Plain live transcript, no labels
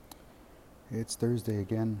It's Thursday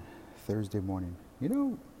again, Thursday morning.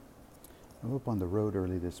 I'm up on the road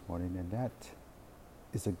early this morning, and that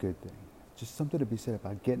is a good thing. Just something to be said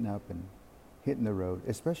about getting up and hitting the road,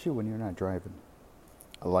 especially when you're not driving.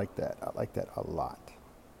 I like that. I like that a lot.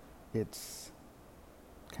 It's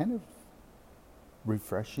kind of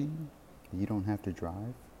refreshing. You don't have to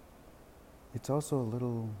drive. It's also a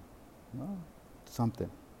little, well,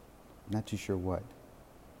 something. Not too sure what.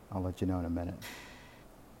 I'll let you know in a minute.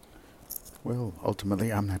 Well,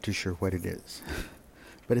 ultimately, I'm not too sure what it is.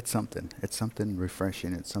 But it's something. It's something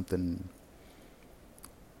refreshing. It's something,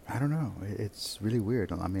 I don't know. It's really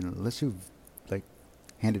weird. I mean, unless you've, like,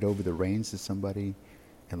 handed over the reins to somebody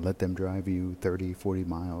and let them drive you 30, 40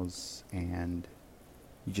 miles and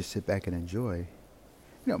you just sit back and enjoy.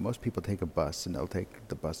 Most people take a bus and they'll take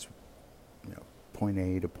the bus, point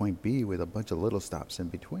A to point B with a bunch of little stops in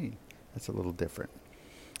between. That's a little different.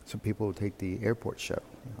 Some people will take the airport shuttle,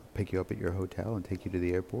 pick you up at your hotel and take you to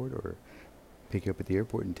the airport, or pick you up at the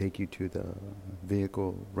airport and take you to the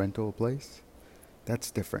vehicle rental place. That's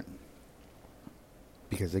different.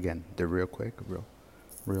 Because again, they're real quick,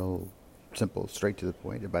 real simple, straight to the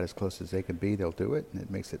point, about as close as they can be, they'll do it, and it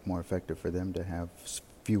makes it more effective for them to have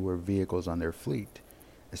fewer vehicles on their fleet,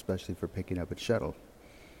 especially for picking up a shuttle.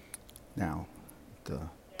 Now, the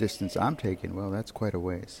distance I'm taking, well, that's quite a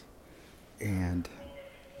ways. And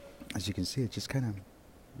as you can see, it just kind of,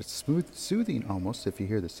 it's smooth, soothing almost if you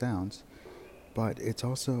hear the sounds, but it's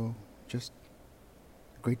also just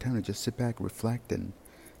a great time to just sit back, reflect, and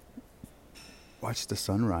watch the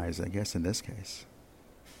sunrise, I guess, in this case.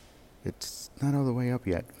 It's not all the way up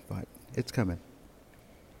yet, but it's coming.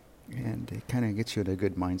 And it kind of gets you in a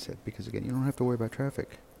good mindset because, again, you don't have to worry about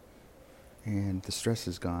traffic. And the stress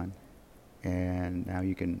is gone. And now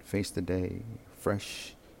you can face the day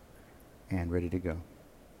fresh and ready to go.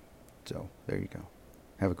 So, there you go.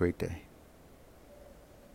 Have a great day.